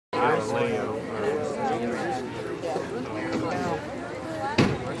It's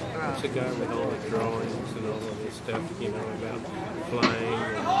a guy with all the drawings and all of this stuff, you know, about flying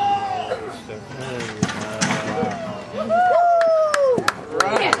and all this stuff.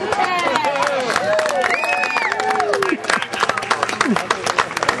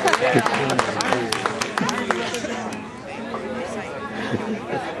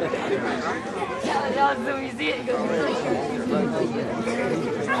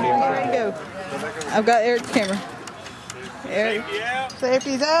 I've got Eric's camera. Eric,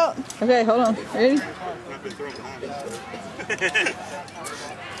 safety's out. Okay, hold on. Ready?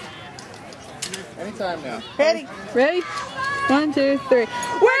 Anytime now. Ready? Ready? 1, 2, 3. We're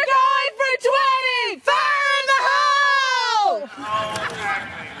going for 20! Fire in the hole!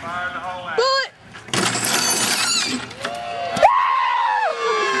 Bullet!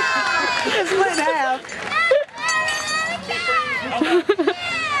 It's split in half.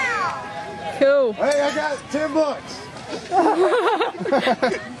 Cool. Hey, I got $10.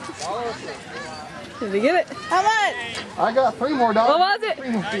 Did you get it? How much? I got $3 more. What was it?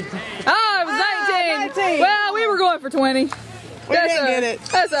 Oh, it was 19. Well, we were going for 20. We didn't get it.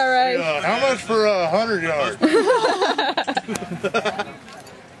 That's all right. How much for 100 yards?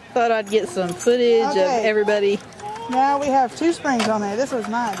 Thought I'd get some footage of everybody. Now we have 2 springs on there. This was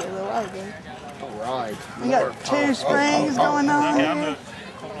mine a little while ago. All right. We got 2 springs going on here.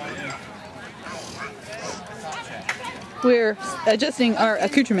 We're adjusting our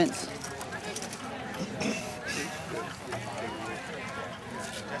accoutrements.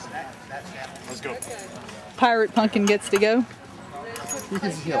 Let's go. Pirate Pumpkin gets to go. We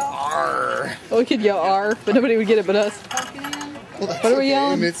could yell R. Well, we could yell R, but nobody would get it but us. Well, what are we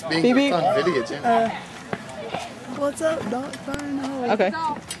yelling? It's being Beep, beep. on video, Jim. What's up, dog? Fire in the hole. Okay.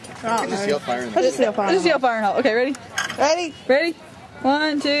 Just yell fire in the hole. Just yell fire. Just yell fire in the hole. Okay, ready? Ready? Ready?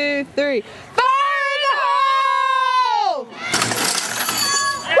 1, 2, 3. Fire in the hole!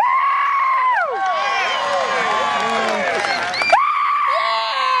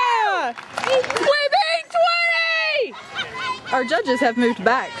 Our judges have moved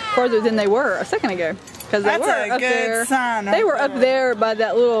back farther than they were a second ago, because they were up there. They were up there by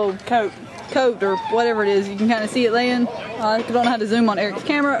that little coat or whatever it is. You can kind of see it laying. I don't know how to zoom on Eric's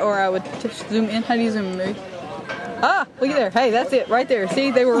camera, or I would just zoom in. How do you zoom in? Ah, look at there. Hey, that's it right there.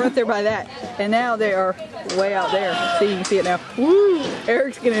 See, they were up there by that, and now they are way out there. See, you can see it now. Woo!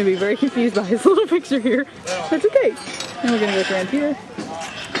 Eric's gonna be very confused by his little picture here. That's okay. And we're gonna go around here.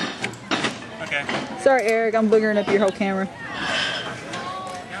 Okay. Sorry, Eric, I'm boogering up your whole camera.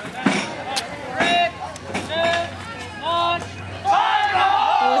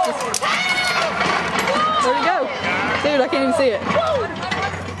 Where'd it go? Dude, I can't even see it.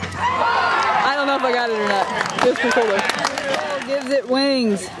 I don't know if I got it or not. It was pretty cool though. Gives it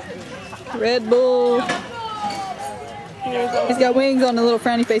wings. Red Bull. He's got wings on the little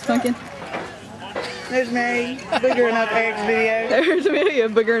frowny face pumpkin. There's Mary boogering up Eric's video. There's Amelia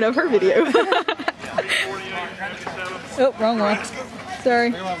boogering up her video. Oh, wrong one.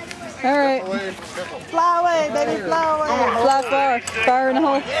 Sorry. All right. Fly away, baby, fly away. Fly far. Fire in the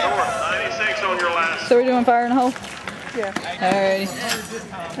hole. 96 on your last. So we're doing fire in the hole? Yeah. Alrighty.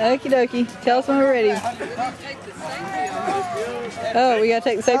 Okie dokie. Tell us when we're ready. Oh, we gotta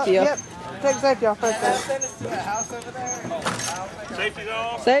take the safety off. Yep. Take the safety off first. Safety's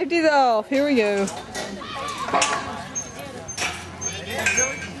off. Safety's off. Here we go.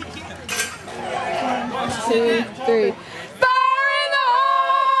 1, 2, 3.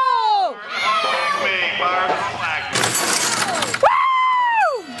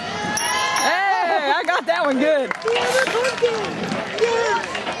 That one good.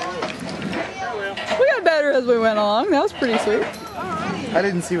 We got better as we went along. That was pretty sweet. I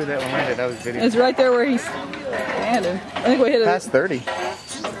didn't see where that one landed. That was video. It's right there where he's standing. I think we hit it. Past 30.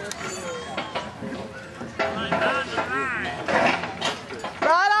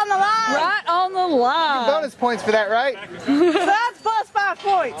 Right on the line. Right on the line. Bonus points for that, right? So that's plus 5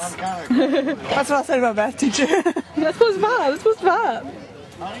 points. That's what I said about math teacher. That's plus 5. That's plus 5.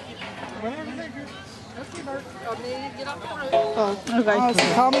 Oh, okay.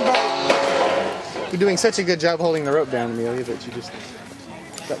 Call me back. You're doing such a good job holding the rope down, Amelia, that you just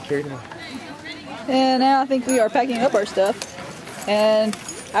got carried away. And now I think we are packing up our stuff. And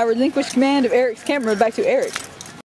I relinquish command of Eric's camera back to Eric.